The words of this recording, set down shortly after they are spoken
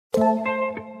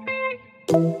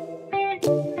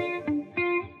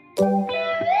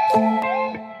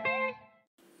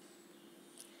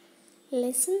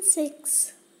Lesson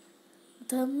 6,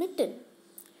 The Mitten.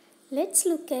 Let's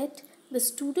look at the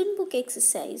student book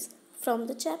exercise from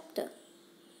the chapter.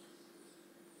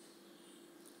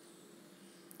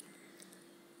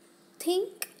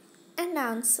 Think and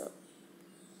answer.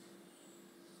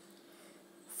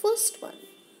 First one.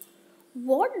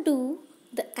 What do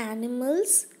the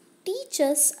animals teach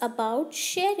us about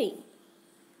sharing?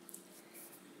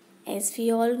 As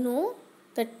we all know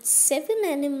that 7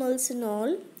 animals in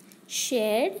all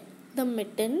shared the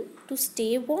mitten to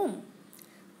stay warm.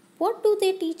 What do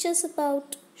they teach us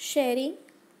about sharing?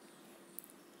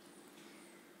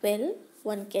 Well,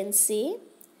 one can say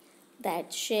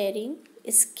that sharing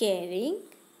is caring.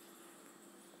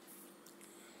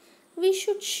 We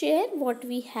should share what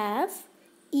we have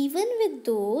even with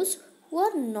those who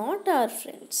are not our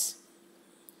friends.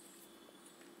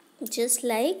 Just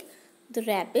like the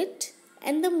rabbit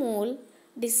and the mole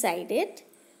decided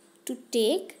to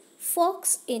take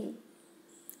fox in.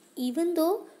 Even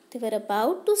though they were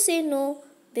about to say no,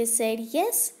 they said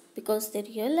yes because they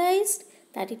realized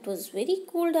that it was very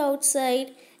cold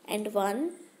outside and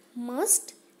one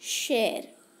must share.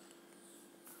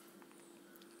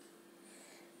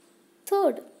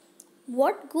 Third,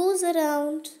 what goes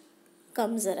around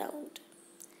comes around.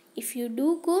 If you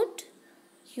do good,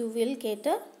 you will get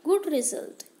a good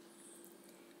result.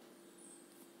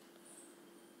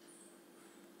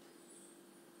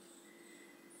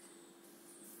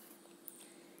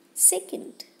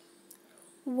 Second,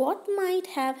 what might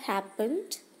have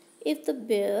happened if the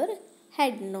bear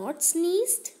had not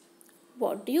sneezed?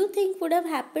 What do you think would have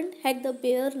happened had the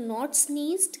bear not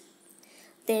sneezed?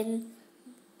 Then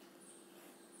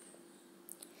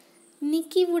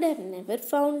Nicky would have never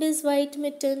found his white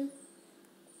mitten.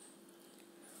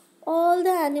 All the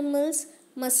animals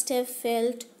must have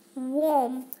felt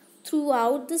warm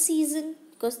throughout the season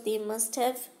because they must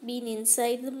have been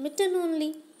inside the mitten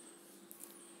only.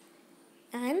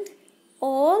 And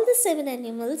all the 7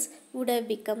 animals would have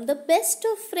become the best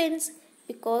of friends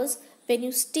because when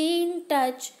you stay in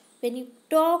touch, when you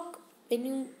talk, when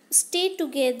you stay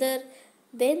together,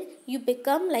 then you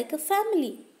become like a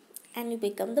family and you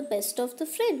become the best of the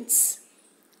friends,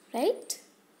 right?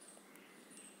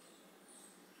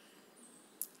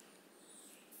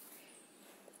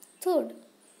 Third,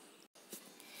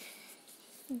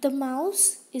 the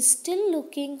mouse is still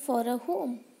looking for a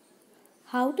home.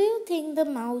 How do you think the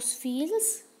mouse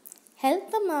feels?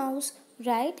 Help the mouse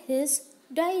write his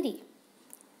diary.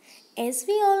 As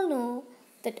we all know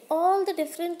that all the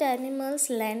different animals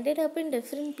landed up in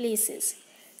different places.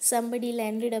 Somebody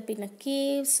landed up in a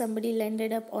cave, somebody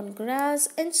landed up on grass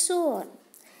and so on.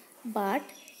 But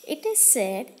it is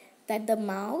said that the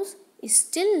mouse is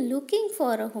still looking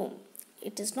for a home.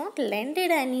 It is not landed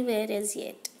anywhere as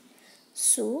yet.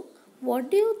 So,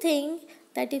 what do you think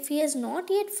that if he has not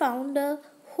yet found a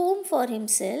home for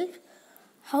himself,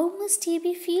 how must he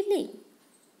be feeling?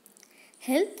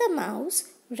 Help the mouse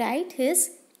write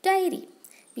his diary.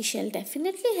 We shall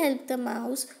definitely help the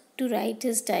mouse to write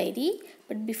his diary,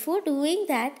 but before doing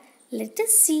that, let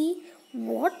us see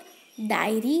what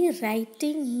diary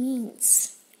writing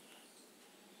means.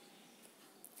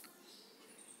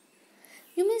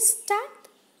 You may start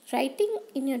writing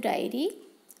in your diary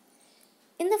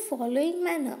in the following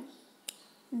manner.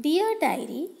 Dear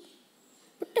diary,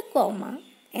 put a comma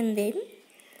and then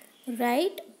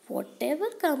write whatever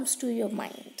comes to your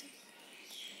mind.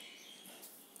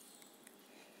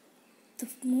 The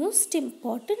most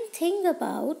important thing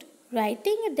about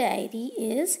writing a diary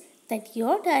is that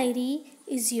your diary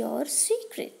is your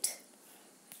secret.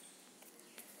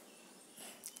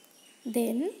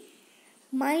 Then,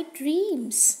 my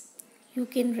dreams. You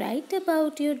can write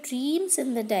about your dreams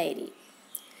in the diary.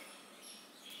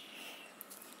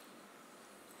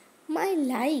 My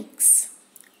likes.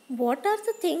 What are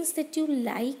the things that you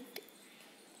liked?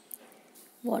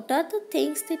 What are the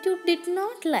things that you did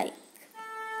not like?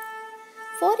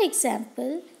 For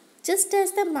example, just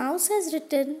as the mouse has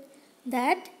written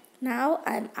that now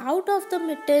I am out of the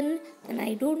mitten and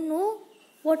I don't know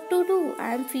what to do.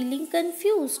 I am feeling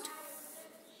confused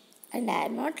and I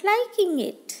am not liking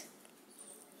it.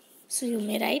 So you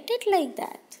may write it like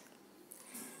that.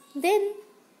 Then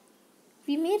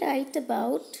we may write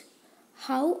about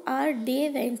how our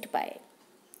day went by.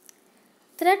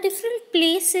 There are different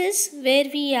places where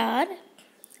we are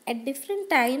at different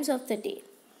times of the day.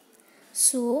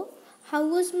 So, how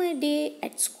was my day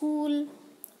at school?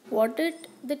 What did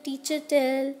the teacher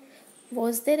tell?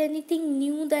 Was there anything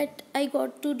new that I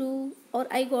got to do or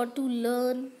I got to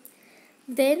learn?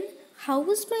 Then, how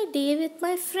was my day with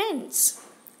my friends?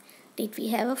 Did we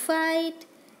have a fight?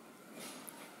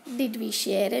 Did we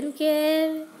share and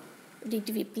care? Did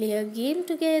we play a game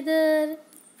together?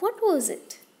 What was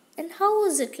it? And how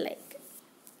was it like?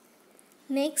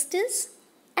 Next is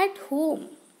at home.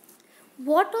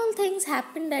 What all things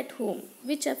happened at home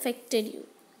which affected you?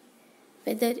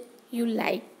 Whether you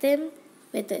liked them,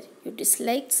 whether you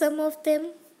disliked some of them,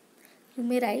 you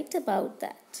may write about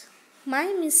that.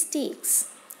 My mistakes.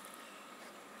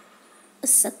 A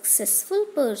successful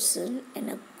person and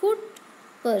a good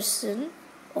person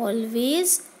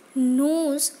always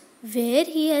knows where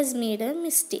he has made a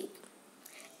mistake.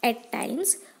 At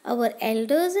times, our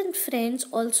elders and friends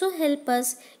also help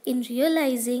us in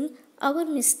realizing our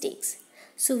mistakes.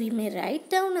 So, we may write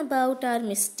down about our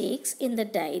mistakes in the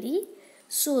diary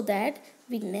so that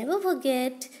we never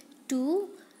forget to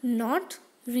not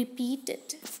repeat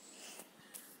it.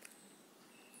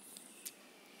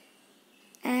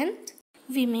 And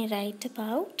we may write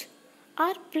about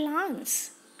our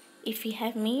plans. If we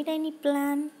have made any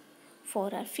plan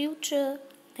for our future,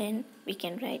 then we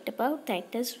can write about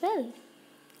that as well.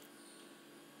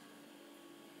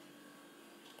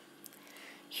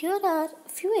 Here are a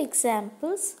few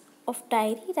examples of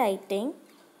diary writing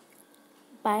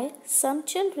by some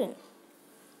children.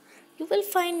 You will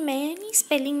find many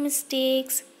spelling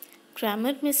mistakes,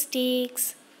 grammar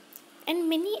mistakes, and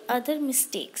many other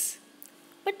mistakes.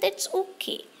 But that's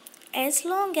okay. As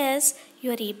long as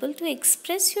you are able to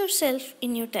express yourself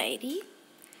in your diary,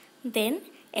 then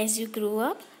as you grow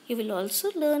up, you will also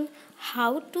learn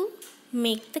how to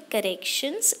make the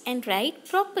corrections and write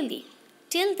properly.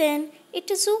 Till then, it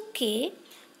is okay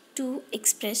to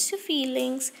express your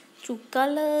feelings through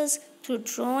colors, through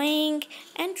drawing,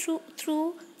 and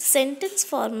through sentence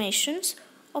formations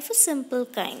of a simple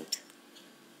kind.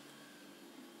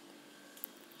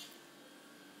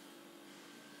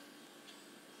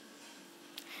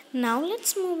 Now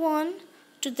let's move on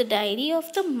to the diary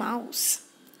of the mouse.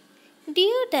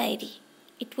 Dear diary,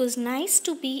 it was nice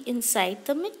to be inside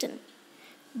the mitten,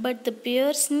 but the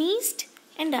bear sneezed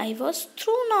and I was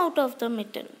thrown out of the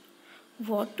mitten.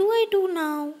 What do I do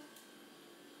now?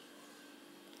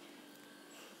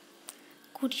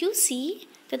 Could you see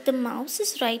that the mouse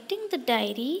is writing the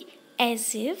diary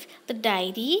as if the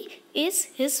diary is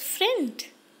his friend,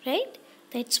 right?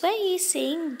 That's why he is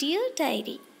saying, Dear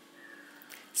diary.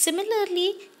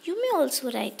 Similarly, you may also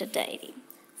write a diary.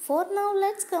 For now,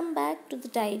 let's come back to the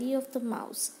diary of the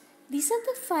mouse. These are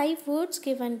the 5 words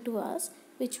given to us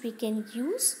which we can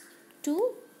use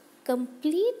to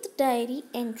complete the diary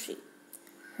entry.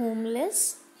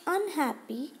 Homeless,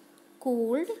 unhappy,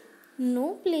 cold,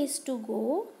 no place to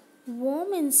go,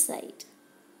 warm inside.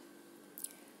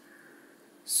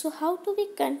 So how do we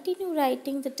continue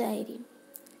writing the diary?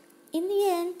 In the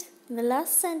end, in the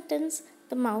last sentence,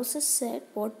 the mouse has said,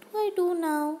 What do I do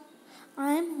now?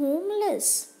 I am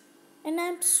homeless and I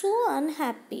am so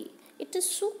unhappy. It is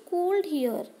so cold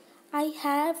here. I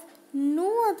have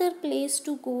no other place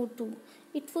to go to.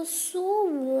 It was so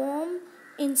warm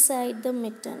inside the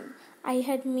mitten. I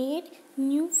had made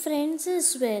new friends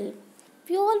as well.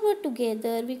 We all were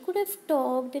together. We could have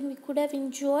talked and we could have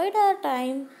enjoyed our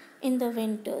time in the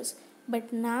winters.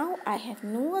 But now I have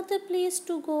no other place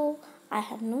to go. I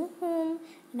have no home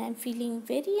and I am feeling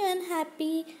very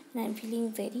unhappy and I am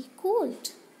feeling very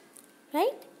cold.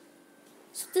 Right?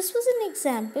 So this was an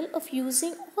example of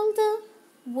using all the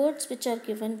words which are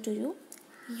given to you.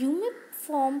 You may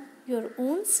form your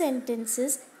own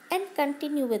sentences and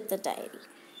continue with the diary.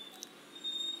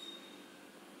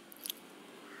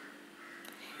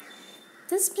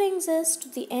 This brings us to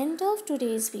the end of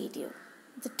today's video.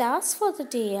 The tasks for the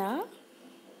day are: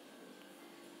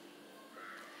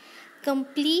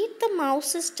 complete the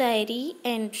mouse's diary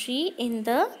entry in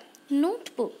the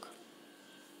notebook.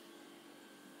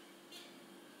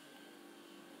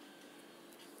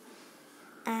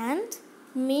 And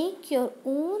make your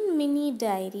own mini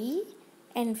diary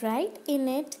and write in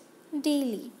it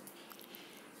daily.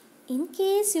 In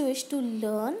case you wish to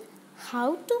learn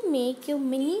how to make your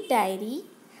mini diary,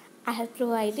 I have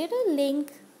provided a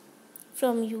link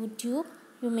from YouTube.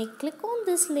 You may click on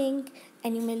this link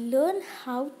and you may learn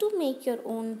how to make your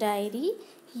own diary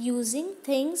using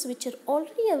things which are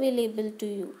already available to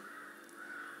you.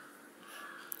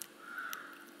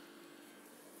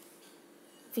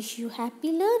 Wish you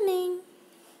happy learning.